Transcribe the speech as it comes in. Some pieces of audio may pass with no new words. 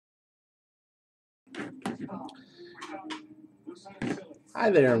Hi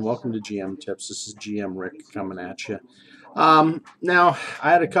there, and welcome to GM Tips. This is GM Rick coming at you. Now,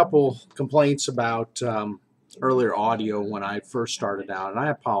 I had a couple complaints about earlier audio when I first started out, and I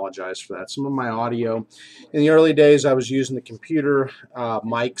apologize for that. Some of my audio in the early days, I was using the computer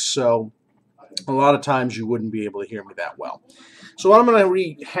mics, so a lot of times you wouldn't be able to hear me that well. So what I'm going to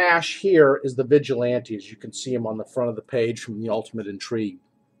rehash here is the Vigilantes. You can see them on the front of the page from the Ultimate Intrigue.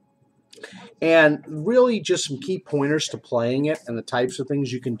 And really just some key pointers to playing it and the types of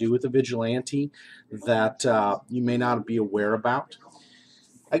things you can do with the Vigilante that you may not be aware about.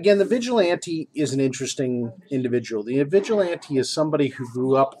 Again, the Vigilante is an interesting individual. The Vigilante is somebody who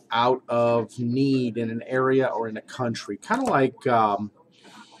grew up out of need in an area or in a country, kind of like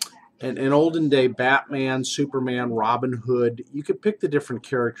an olden day Batman, Superman, Robin Hood. You could pick the different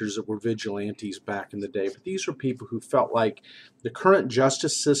characters that were vigilantes back in the day, but these were people who felt like the current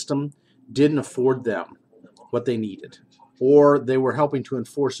justice system didn't afford them what they needed, or they were helping to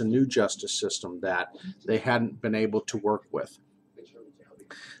enforce a new justice system that they hadn't been able to work with.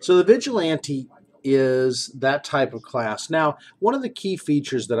 So the Vigilante is that type of class. Now, one of the key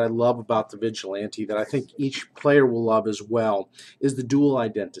features that I love about the Vigilante that I think each player will love as well is the dual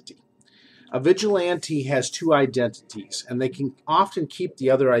identity. A Vigilante has two identities, and they can often keep the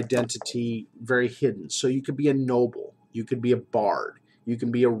other identity very hidden. So you could be a noble, you could be a bard, you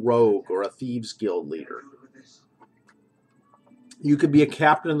can be a rogue or a thieves guild leader. You could be a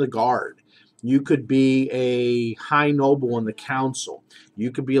captain of the guard. You could be a high noble in the council.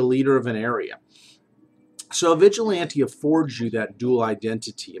 You could be a leader of an area. So a Vigilante affords you that dual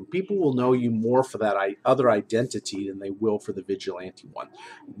identity, and people will know you more for that other identity than they will for the Vigilante one.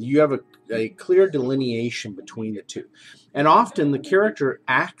 You have a clear delineation between the two. And often the character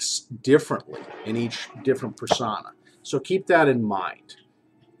acts differently in each different persona. So keep that in mind.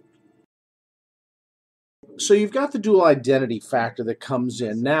 So you've got the dual identity factor that comes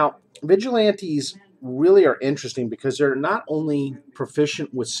in. Now, Vigilantes really are interesting because they're not only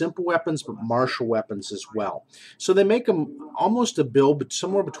proficient with simple weapons, but martial weapons as well. So they make them almost a build, but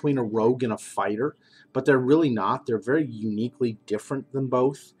somewhere between a rogue and a fighter, but they're really not. They're very uniquely different than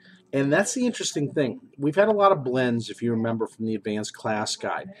both. And that's the interesting thing. We've had a lot of blends, if you remember, from the Advanced Class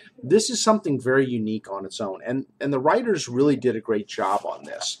Guide. This is something very unique on its own. And the writers really did a great job on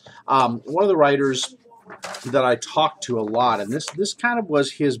this. One of the writers that I talked to a lot, and this kind of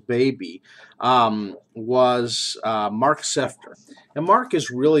was his baby, was Mark Sefter. And Mark is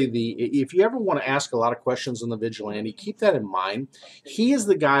really if you ever want to ask a lot of questions on the Vigilante, keep that in mind. He is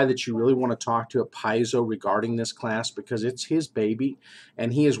the guy that you really want to talk to at Paizo regarding this class because it's his baby,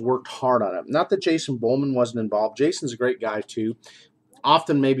 and he has worked hard on it. Not that Jason Bowman wasn't involved. Jason's a great guy too.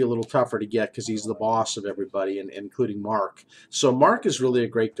 Often maybe a little tougher to get because he's the boss of everybody, and including Mark. So Mark is really a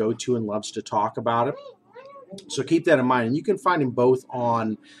great go-to and loves to talk about it. So keep that in mind. And you can find him both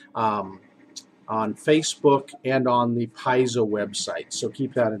on Facebook and on the Paizo website. So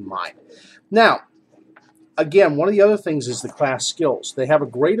keep that in mind. Now, again, one of the other things is the class skills. They have a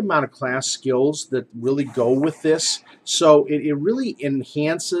great amount of class skills that really go with this. So it really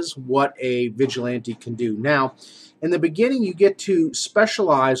enhances what a Vigilante can do. Now, in the beginning, you get to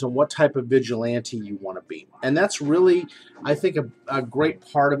specialize on what type of Vigilante you want to be. And that's really, I think, a great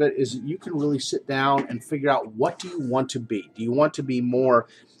part of it is that you can really sit down and figure out what do you want to be. Do you want to be more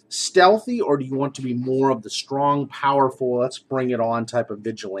stealthy, or do you want to be more of the strong, powerful, let's bring it on type of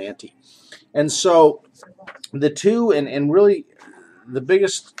Vigilante? And so the two, and really the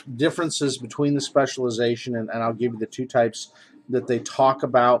biggest differences between the specialization, and I'll give you the two types that they talk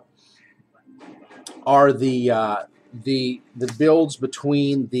about, are the builds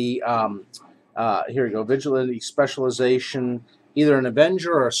between the here we go, Vigilante specialization, either an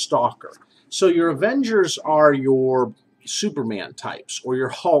Avenger or a Stalker. So your Avengers are your Superman types, or your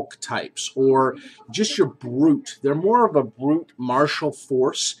Hulk types, or just your brute. They're more of a brute martial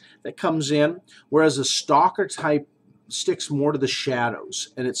force that comes in, whereas a Stalker type sticks more to the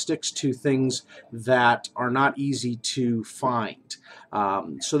shadows, and it sticks to things that are not easy to find.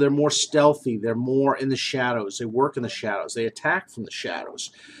 So they're more stealthy, they're more in the shadows, they work in the shadows, they attack from the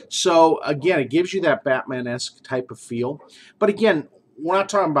shadows. So again, it gives you that Batman-esque type of feel. But again, we're not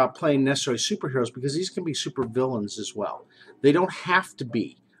talking about playing necessarily superheroes, because these can be super villains as well. They don't have to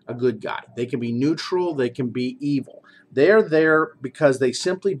be a good guy. They can be neutral, they can be evil. They're there because they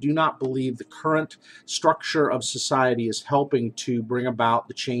simply do not believe the current structure of society is helping to bring about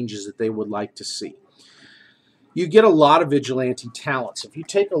the changes that they would like to see. You get a lot of Vigilante talents. If you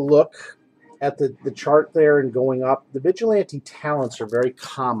take a look at the chart there and going up, the Vigilante talents are very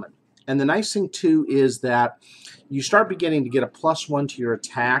common. And the nice thing too is that you start beginning to get a +1 to your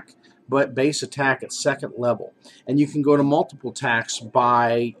attack but base attack at 2nd level, and you can go to multiple attacks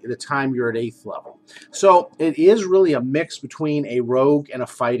by the time you're at 8th level. So it is really a mix between a rogue and a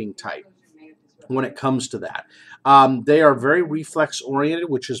fighting type when it comes to that. They are very reflex oriented,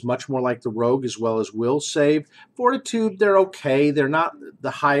 which is much more like the rogue, as well as will save. Fortitude, they're okay. They're not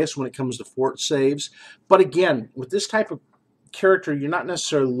the highest when it comes to fort saves. But again, with this type of character, you're not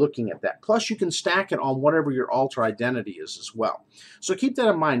necessarily looking at that. Plus, you can stack it on whatever your alter identity is as well. So keep that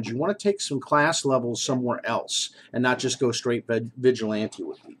in mind. You want to take some class levels somewhere else and not just go straight vigilante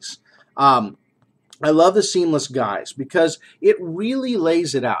with these. I love the seamless guise because it really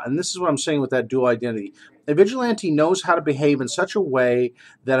lays it out. And this is what I'm saying with that dual identity. A vigilante knows how to behave in such a way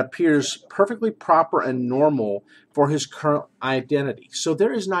that appears perfectly proper and normal for his current identity. So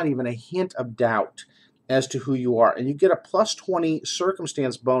there is not even a hint of doubt as to who you are. And you get a plus 20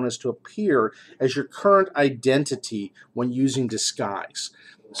 circumstance bonus to appear as your current identity when using disguise.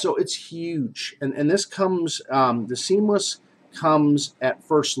 So it's huge. And this comes, the seamless comes at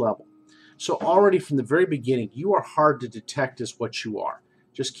 1st level. So already from the very beginning, you are hard to detect as what you are.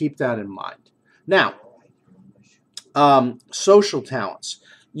 Just keep that in mind. Now, social talents.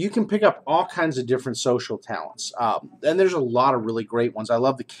 You can pick up all kinds of different social talents. And there's a lot of really great ones. I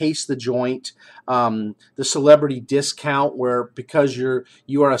love the case the joint, the celebrity discount, where because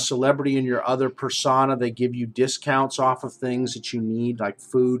you are a celebrity in your other persona, they give you discounts off of things that you need, like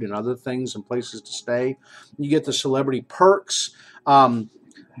food and other things and places to stay. You get the celebrity perks.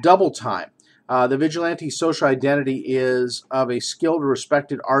 Double time. The vigilante social identity is of a skilled or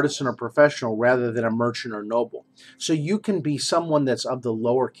respected artisan or professional rather than a merchant or noble. So you can be someone that's of the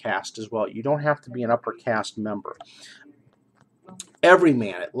lower caste as well. You don't have to be an upper caste member.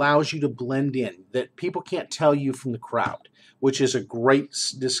 Everyman, it allows you to blend in, that people can't tell you from the crowd, which is a great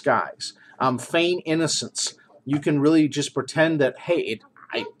disguise. Feign innocence. You can really just pretend that, hey,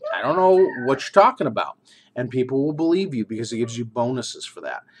 I don't know what you're talking about. And people will believe you because it gives you bonuses for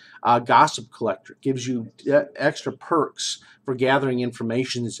that. Gossip collector gives you extra perks for gathering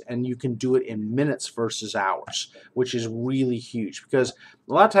information, and you can do it in minutes versus hours, which is really huge because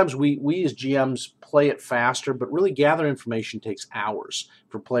a lot of times we as GMs play it faster, but really gather information takes hours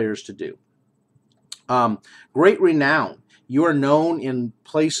for players to do. Great renown. You are known in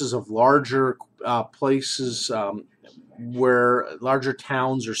places of larger places where larger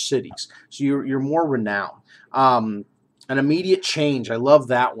towns or cities. So you're more renowned. An immediate change. I love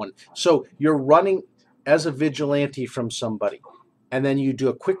that one. So you're running as a vigilante from somebody, and then you do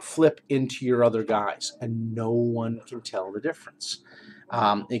a quick flip into your other guys, and no one can tell the difference.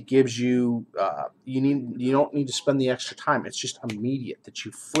 It gives you you don't need to spend the extra time. It's just immediate that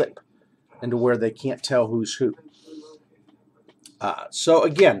you flip into where they can't tell who's who. So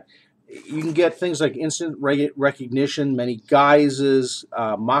again, you can get things like instant recognition, many guises,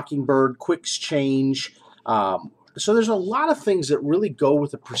 mockingbird, quick exchange. So there's a lot of things that really go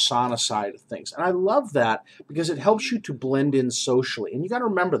with the persona side of things. And I love that because it helps you to blend in socially. And you got to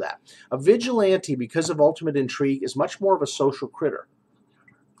remember that. A vigilante, because of ultimate intrigue, is much more of a social critter.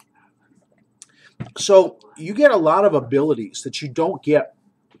 So you get a lot of abilities that you don't get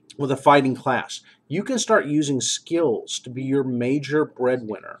with a fighting class. You can start using skills to be your major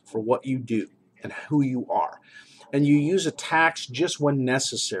breadwinner for what you do and who you are. And you use attacks just when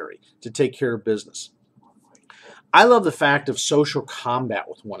necessary to take care of business. I love the fact of social combat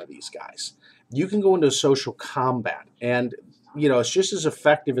with one of these guys. You can go into social combat, and it's just as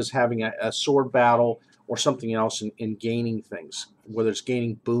effective as having a sword battle or something else in gaining things, whether it's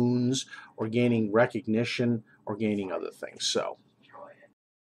gaining boons or gaining recognition or gaining other things. So.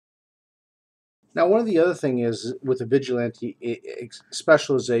 Now, one of the other thing is with the vigilante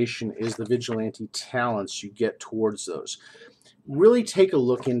specialization is the vigilante talents you get towards those. Really take a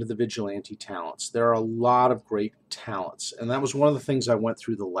look into the vigilante talents. There are a lot of great talents, and that was one of the things I went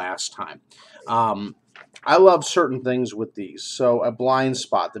through the last time. I love certain things with these. So a blind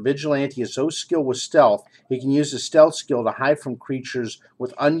spot. The vigilante is so skilled with stealth, he can use his stealth skill to hide from creatures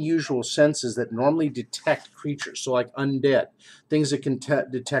with unusual senses that normally detect creatures. So like undead, things that can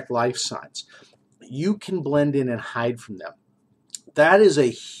detect life signs. You can blend in and hide from them. That is a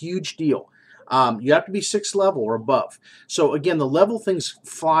huge deal. You have to be 6th level or above. So again, the level things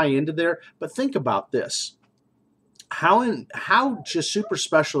fly into there, but think about this. How just super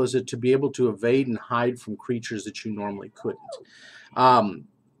special is it to be able to evade and hide from creatures that you normally couldn't?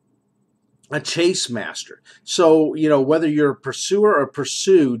 A chase master. So, whether you're a pursuer or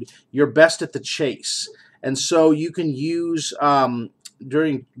pursued, you're best at the chase. And so you can use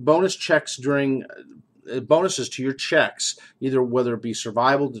during bonus checks during bonuses to your checks, either whether it be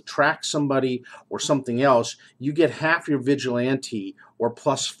survival to track somebody or something else, you get half your vigilante or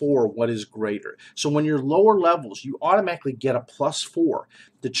 +4 what is greater. So when you're lower levels, you automatically get a +4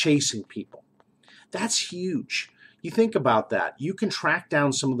 to chasing people. That's huge. You think about that. You can track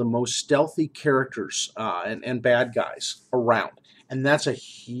down some of the most stealthy characters and bad guys around. And that's a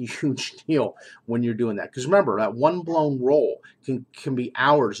huge deal when you're doing that. Because remember, that one blown roll can be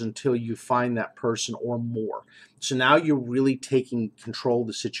hours until you find that person or more. So now you're really taking control of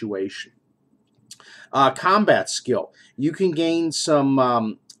the situation. Combat skill. You can gain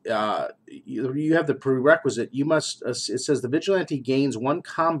some... you have the prerequisite. You must. It says the vigilante gains 1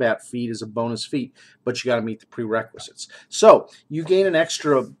 combat feat as a bonus feat, but you got to meet the prerequisites. So you gain an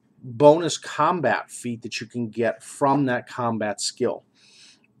extra bonus combat feat that you can get from that combat skill.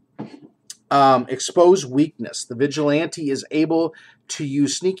 Expose weakness. The vigilante is able to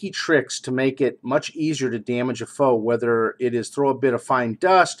use sneaky tricks to make it much easier to damage a foe, whether it is throw a bit of fine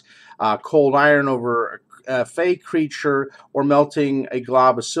dust, cold iron over a fey creature, or melting a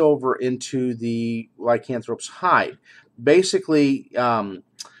glob of silver into the lycanthrope's hide. Basically,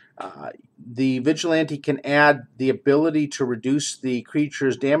 the vigilante can add the ability to reduce the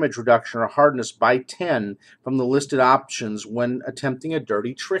creature's damage reduction or hardness by 10 from the listed options when attempting a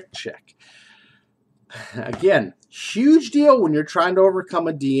dirty trick check. Again, huge deal when you're trying to overcome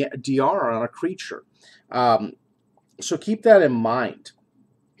a DR on a creature. So keep that in mind.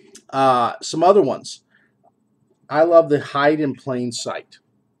 Some other ones. I love the hide in plain sight.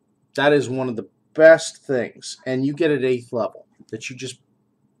 That is one of the best things. And you get at 8th level that you just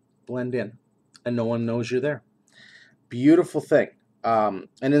blend in and no one knows you're there. Beautiful thing. An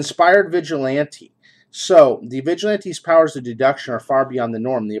inspired vigilante. So the vigilante's powers of deduction are far beyond the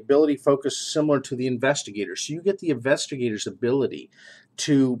norm. The ability focus is similar to the investigator. So you get the investigator's ability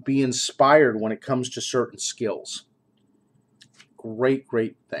to be inspired when it comes to certain skills. Great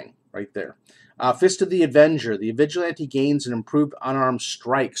thing right there. Fist of the Avenger. The vigilante gains an improved unarmed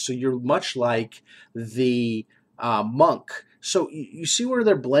strike. So you're much like the monk. So you see where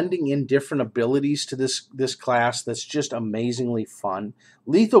they're blending in different abilities to this class that's just amazingly fun.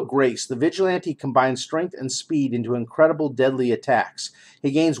 Lethal Grace. The vigilante combines strength and speed into incredible deadly attacks.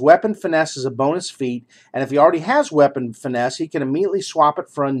 He gains weapon finesse as a bonus feat, and if he already has weapon finesse, he can immediately swap it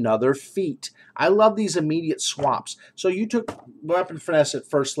for another feat. I love these immediate swaps. So you took weapon finesse at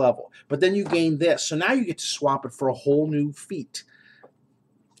 1st level, but then you gain this. So now you get to swap it for a whole new feat.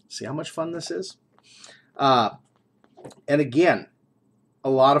 See how much fun this is? And again, a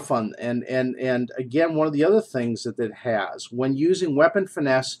lot of fun. And again, one of the other things that it has, when using weapon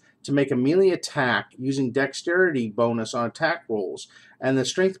finesse to make a melee attack using dexterity bonus on attack rolls and the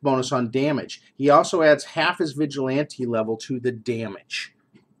strength bonus on damage, he also adds half his vigilante level to the damage.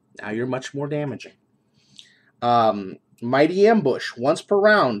 Now you're much more damaging. Mighty Ambush. Once per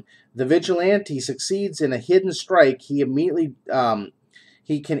round, the vigilante succeeds in a hidden strike.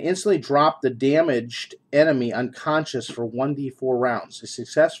 He can instantly drop the damaged enemy unconscious for 1d4 rounds. A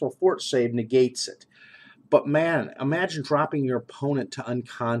successful fort save negates it. But man, imagine dropping your opponent to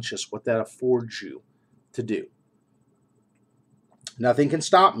unconscious, what that affords you to do. Nothing can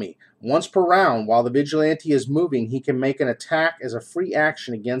stop me. Once per round, while the vigilante is moving, he can make an attack as a free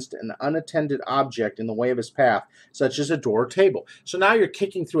action against an unattended object in the way of his path, such as a door or table. So now you're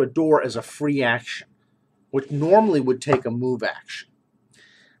kicking through a door as a free action, which normally would take a move action.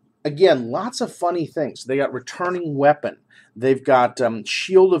 Again, lots of funny things. They got Returning Weapon. They've got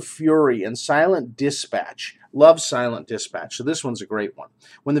Shield of Fury and Silent Dispatch. Love Silent Dispatch. So this one's a great one.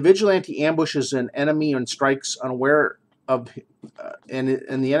 When the vigilante ambushes an enemy and strikes unaware of, and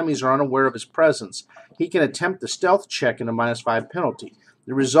the enemies are unaware of his presence, he can attempt the stealth check in a -5 penalty.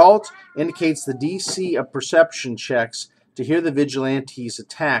 The result indicates the DC of perception checks to hear the vigilante's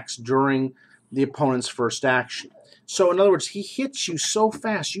attacks during the opponent's first action. So, in other words, he hits you so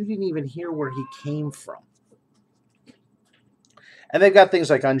fast you didn't even hear where he came from. And they've got things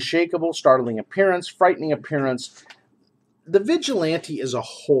like Unshakable, Startling Appearance, Frightening Appearance. The Vigilante as a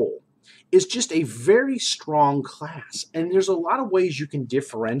whole is just a very strong class, and there's a lot of ways you can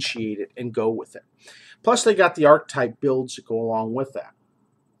differentiate it and go with it. Plus, they got the archetype builds that go along with that.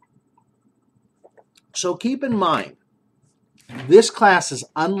 So keep in mind, this class is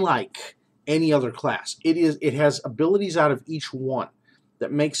unlike any other class. It has abilities out of each one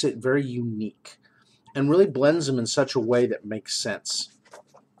that makes it very unique and really blends them in such a way that makes sense.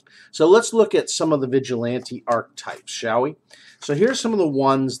 So let's look at some of the vigilante archetypes, shall we? So here's some of the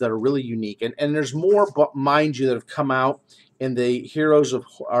ones that are really unique, and there's more, mind you, that have come out in the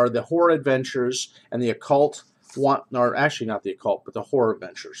the horror adventures and the occult one, or actually not the occult, but the horror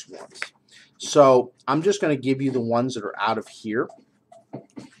adventures ones. So I'm just going to give you the ones that are out of here.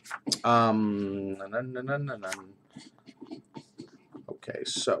 Okay,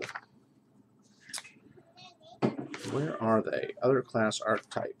 so where are they? Other class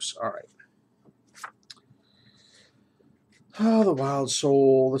archetypes. All right. Oh, the Wild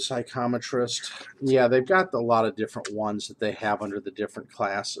Soul, the Psychometrist. Yeah, they've got a lot of different ones that they have under the different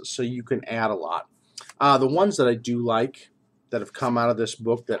classes, so you can add a lot. The ones that I do like that have come out of this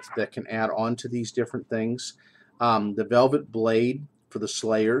book that can add on to these different things, the Velvet Blade for the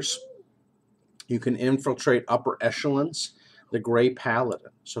Slayers. You can infiltrate upper echelons. The Gray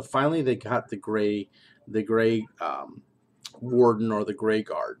Paladin. So finally they got the Gray Warden or the Gray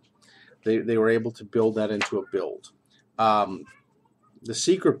Guard. They were able to build that into a build. The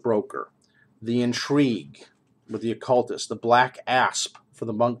Secret Broker, the Intrigue with the Occultist, the Black Asp for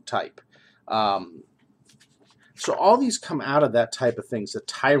the Monk type. So all these come out of that type of things. The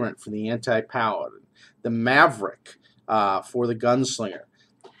Tyrant for the Anti-Paladin, the Maverick for the Gunslinger.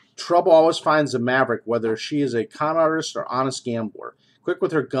 Trouble always finds the Maverick, whether she is a con artist or honest gambler. Quick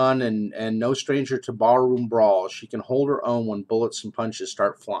with her gun and no stranger to ballroom brawls, she can hold her own when bullets and punches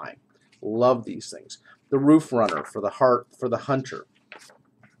start flying. Love these things. The Roof Runner for the Hunter.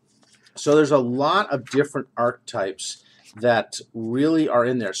 So there's a lot of different archetypes that really are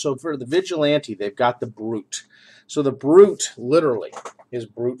in there. So for the Vigilante, they've got the Brute. So the Brute literally is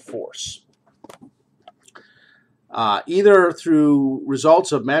brute force. Either through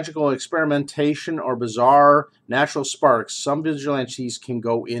results of magical experimentation or bizarre natural sparks, some vigilantes can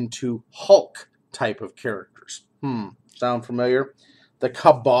go into Hulk type of characters. Sound familiar? The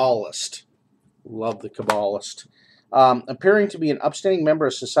Kabbalist. Love the Kabbalist. Appearing to be an upstanding member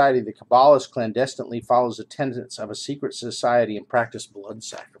of society, the Kabbalist clandestinely follows the tenets of a secret society and practice blood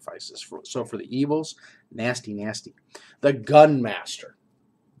sacrifices. So for the evils, nasty, nasty. The Gunmaster.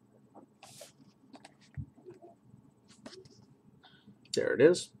 There it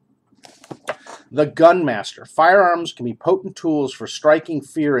is. The Gunmaster. Firearms can be potent tools for striking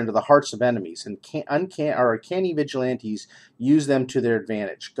fear into the hearts of enemies, and uncanny vigilantes use them to their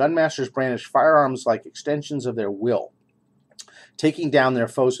advantage. Gunmasters brandish firearms like extensions of their will, taking down their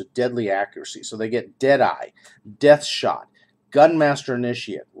foes with deadly accuracy. So they get Deadeye, Death Shot, Gunmaster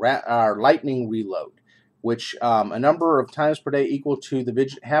Initiate, Lightning Reload, which a number of times per day equal to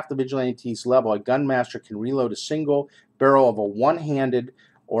half the vigilante's level. A Gunmaster can reload a single barrel of a one-handed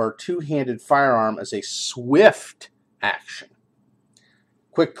or two-handed firearm as a swift action.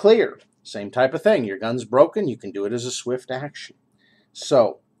 Quick Clear, same type of thing. Your gun's broken, you can do it as a swift action.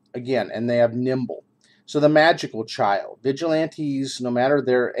 So, again, and they have Nimble. So the Magical Child. Vigilantes, no matter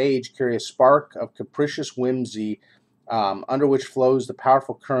their age, carry a spark of capricious whimsy under which flows the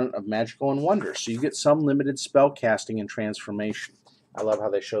powerful current of magical and wonder. So you get some limited spell casting and transformation. I love how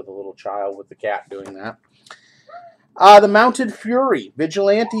they show the little child with the cat doing that. The Mounted Fury.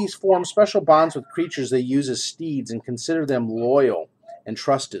 Vigilantes form special bonds with creatures they use as steeds and consider them loyal and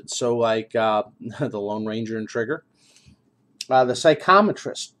trusted. So like the Lone Ranger and Trigger. The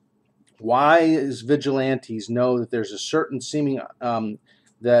Psychometrist. Wise vigilantes know that there's a certain seemingly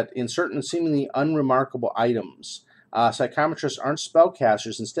unremarkable items, psychometrists aren't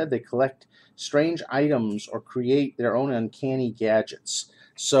spellcasters. Instead, they collect strange items or create their own uncanny gadgets.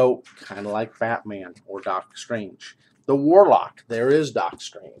 So, kind of like Batman or Doc Strange. The Warlock. There is Doc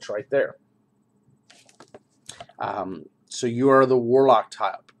Strange right there. So you are the Warlock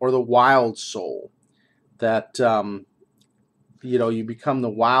type, or the Wild Soul. That you become the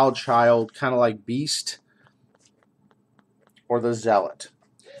Wild Child, kind of like Beast, or the Zealot.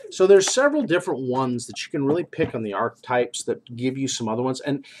 So there's several different ones that you can really pick on the archetypes that give you some other ones.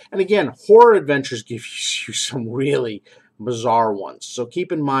 And again, Horror Adventures give you some really bizarre ones. So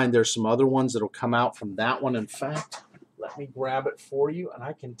keep in mind there's some other ones that will come out from that one. In fact, let me grab it for you, and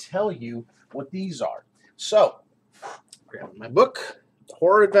I can tell you what these are. So, grabbing my book,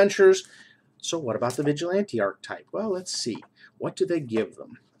 Horror Adventures. So what about the Vigilante archetype? Well, let's see. What do they give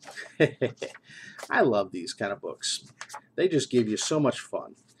them? I love these kind of books. They just give you so much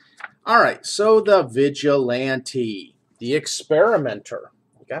fun. All right, so the Vigilante, the Experimenter.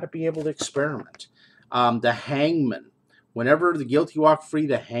 You got to be able to experiment. The Hangman. Whenever the guilty walk free,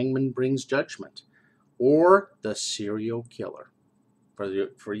 the Hangman brings judgment. Or the Serial Killer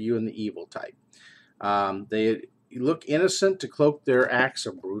for you and the evil type. They look innocent to cloak their acts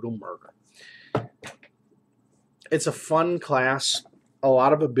of brutal murder. It's a fun class, a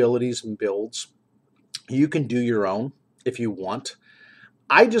lot of abilities and builds. You can do your own if you want.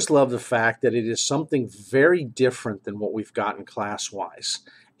 I just love the fact that it is something very different than what we've gotten class-wise.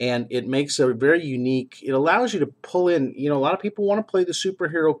 and it makes a very unique. It allows you to pull in. A lot of people want to play the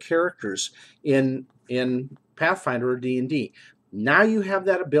superhero characters in Pathfinder or D&D. Now you have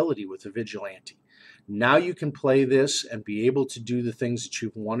that ability with the Vigilante. Now you can play this and be able to do the things that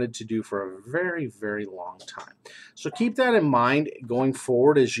you've wanted to do for a very, very long time. So keep that in mind going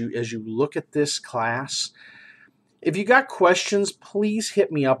forward as you look at this class. If you got questions, please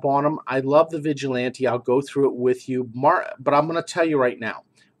hit me up on them. I love the Vigilante. I'll go through it with you. But I'm going to tell you right now,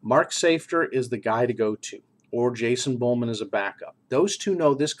 Mark Safter is the guy to go to, or Jason Bowman is a backup. Those two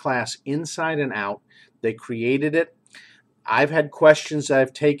know this class inside and out. They created it. I've had questions that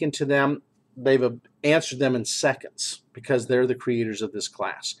I've taken to them. They've answered them in seconds because they're the creators of this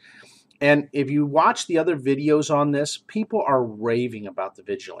class. And if you watch the other videos on this, people are raving about the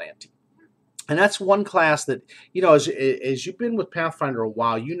Vigilante. And that's one class that, as you've been with Pathfinder a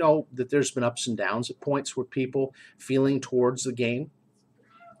while, you know that there's been ups and downs at points with people feeling towards the game.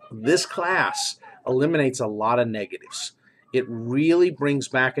 This class eliminates a lot of negatives. It really brings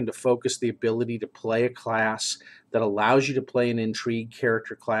back into focus the ability to play a class that allows you to play an Intrigue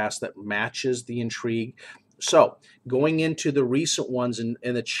character class that matches the Intrigue. So going into the recent ones and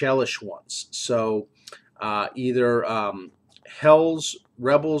the Chelish ones, so either Hell's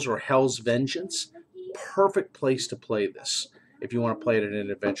Rebels or Hell's Vengeance, perfect place to play this if you want to play it in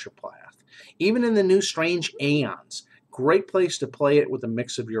an adventure path. Even in the new Strange Aeons, great place to play it with a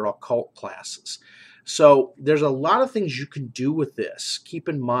mix of your occult classes. So there's a lot of things you can do with this. Keep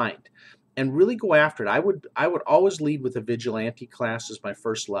in mind and really go after it. I would always lead with a Vigilante class as my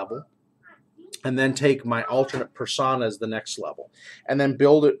first level, and then take my alternate persona as the next level, and then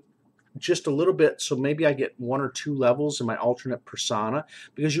build it just a little bit, so maybe I get 1 or 2 levels in my alternate persona,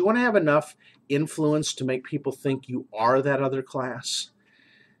 because you want to have enough influence to make people think you are that other class,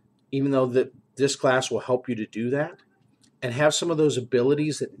 even though this class will help you to do that, and have some of those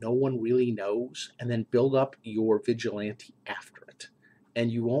abilities that no one really knows, and then build up your Vigilante after it,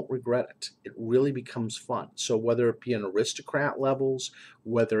 and you won't regret it. It really becomes fun. So whether it be in aristocrat levels,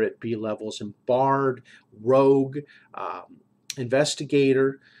 whether it be levels in Bard, Rogue,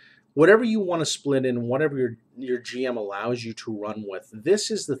 Investigator, whatever you want to split in, whatever your GM allows you to run with,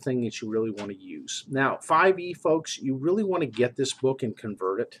 this is the thing that you really want to use. Now, 5e folks, you really want to get this book and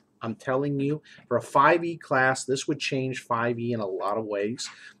convert it. I'm telling you, for a 5e class, this would change 5e in a lot of ways.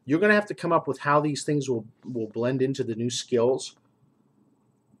 You're going to have to come up with how these things will blend into the new skills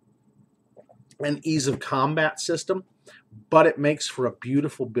and ease of combat system, but it makes for a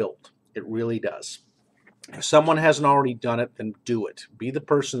beautiful build. It really does. If someone hasn't already done it, then do it. Be the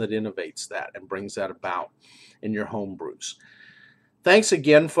person that innovates that and brings that about in your home brews. Thanks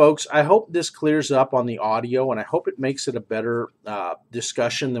again, folks. I hope this clears up on the audio, and I hope it makes it a better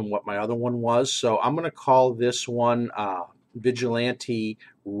discussion than what my other one was. So I'm going to call this one Vigilante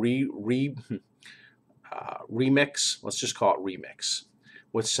Remix. Let's just call it Remix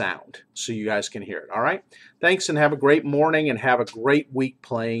with sound so you guys can hear it. All right? Thanks, and have a great morning, and have a great week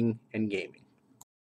playing and gaming.